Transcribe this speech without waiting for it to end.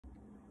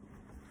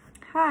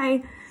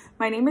Hi,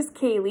 my name is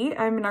Kaleigh.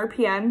 I'm an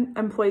RPN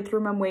employed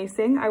through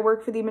Mental. I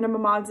work for the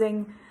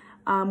Minobimaadizing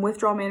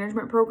Withdrawal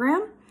Management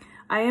Program.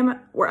 I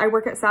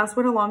work at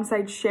Saskatchewan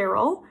alongside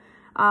Cheryl.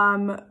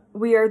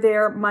 We are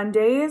there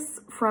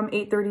Mondays from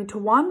 8:30 to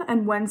 1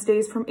 and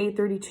Wednesdays from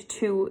 8:30 to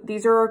 2.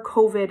 These are our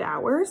COVID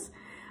hours.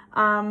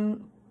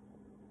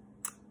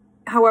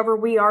 However,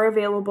 we are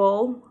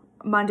available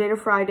Monday to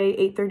Friday,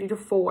 8:30 to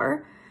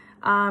 4.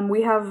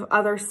 We have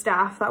other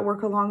staff that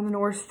work along the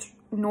North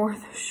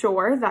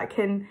Shore that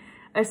can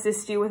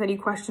assist you with any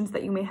questions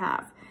that you may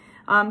have.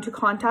 To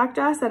contact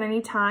us at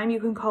any time, you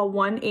can call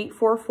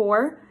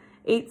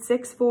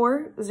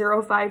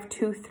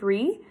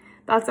 1-844-864-0523.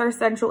 That's our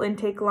central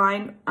intake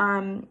line.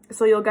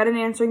 So you'll get an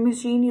answering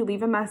machine, you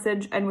leave a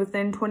message, and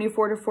within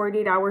 24 to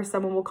 48 hours,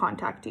 someone will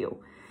contact you.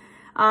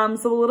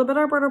 So a little bit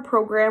about our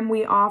program.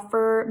 We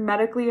offer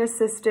medically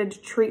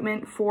assisted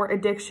treatment for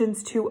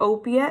addictions to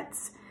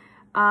opiates,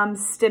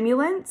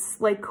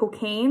 stimulants like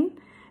cocaine,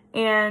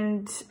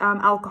 and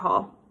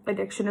alcohol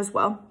addiction as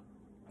well.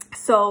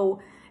 So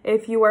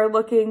if you are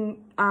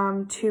looking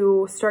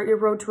to start your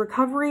road to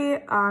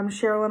recovery,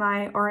 Cheryl and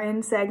I are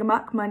in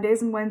Sagamok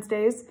Mondays and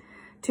Wednesdays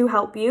to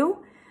help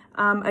you.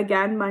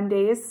 Again,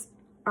 Mondays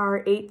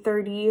are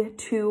 8:30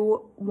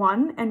 to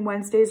 1 and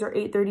Wednesdays are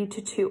 8:30 to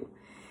 2.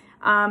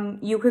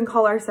 You can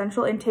call our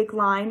central intake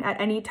line at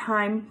any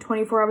time,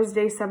 24 hours a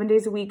day, 7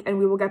 days a week, and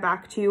we will get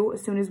back to you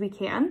as soon as we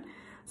can.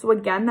 So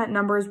again, that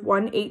number is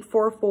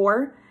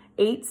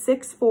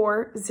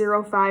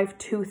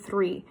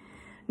 1-844-864-0523.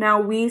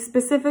 Now, we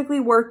specifically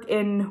work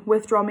in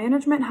withdrawal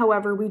management.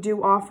 However, we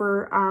do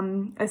offer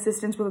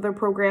assistance with other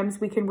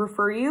programs. We can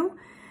refer you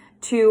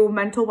to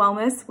mental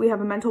wellness. We have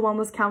a mental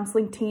wellness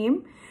counseling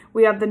team.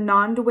 We have the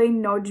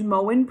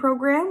Withdrawal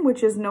program,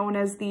 which is known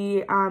as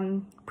the,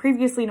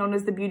 previously known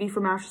as the Beauty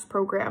from Ashes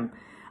program.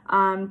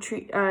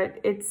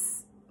 It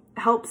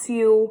helps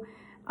you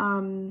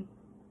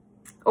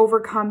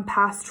overcome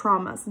past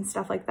traumas and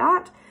stuff like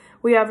that.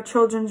 We have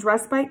children's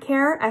respite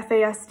care,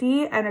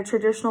 FASD, and a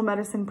traditional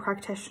medicine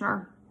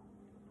practitioner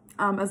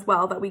as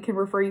well that we can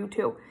refer you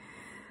to.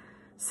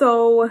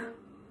 So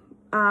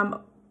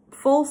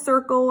full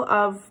circle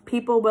of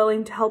people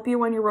willing to help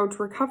you on your road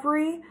to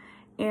recovery.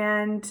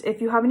 And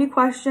if you have any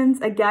questions,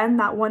 again,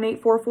 that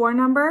 1-844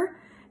 number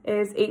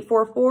is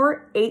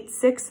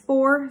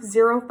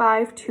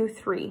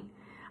 844-864-0523.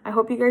 I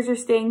hope you guys are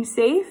staying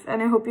safe,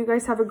 and I hope you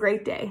guys have a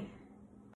great day.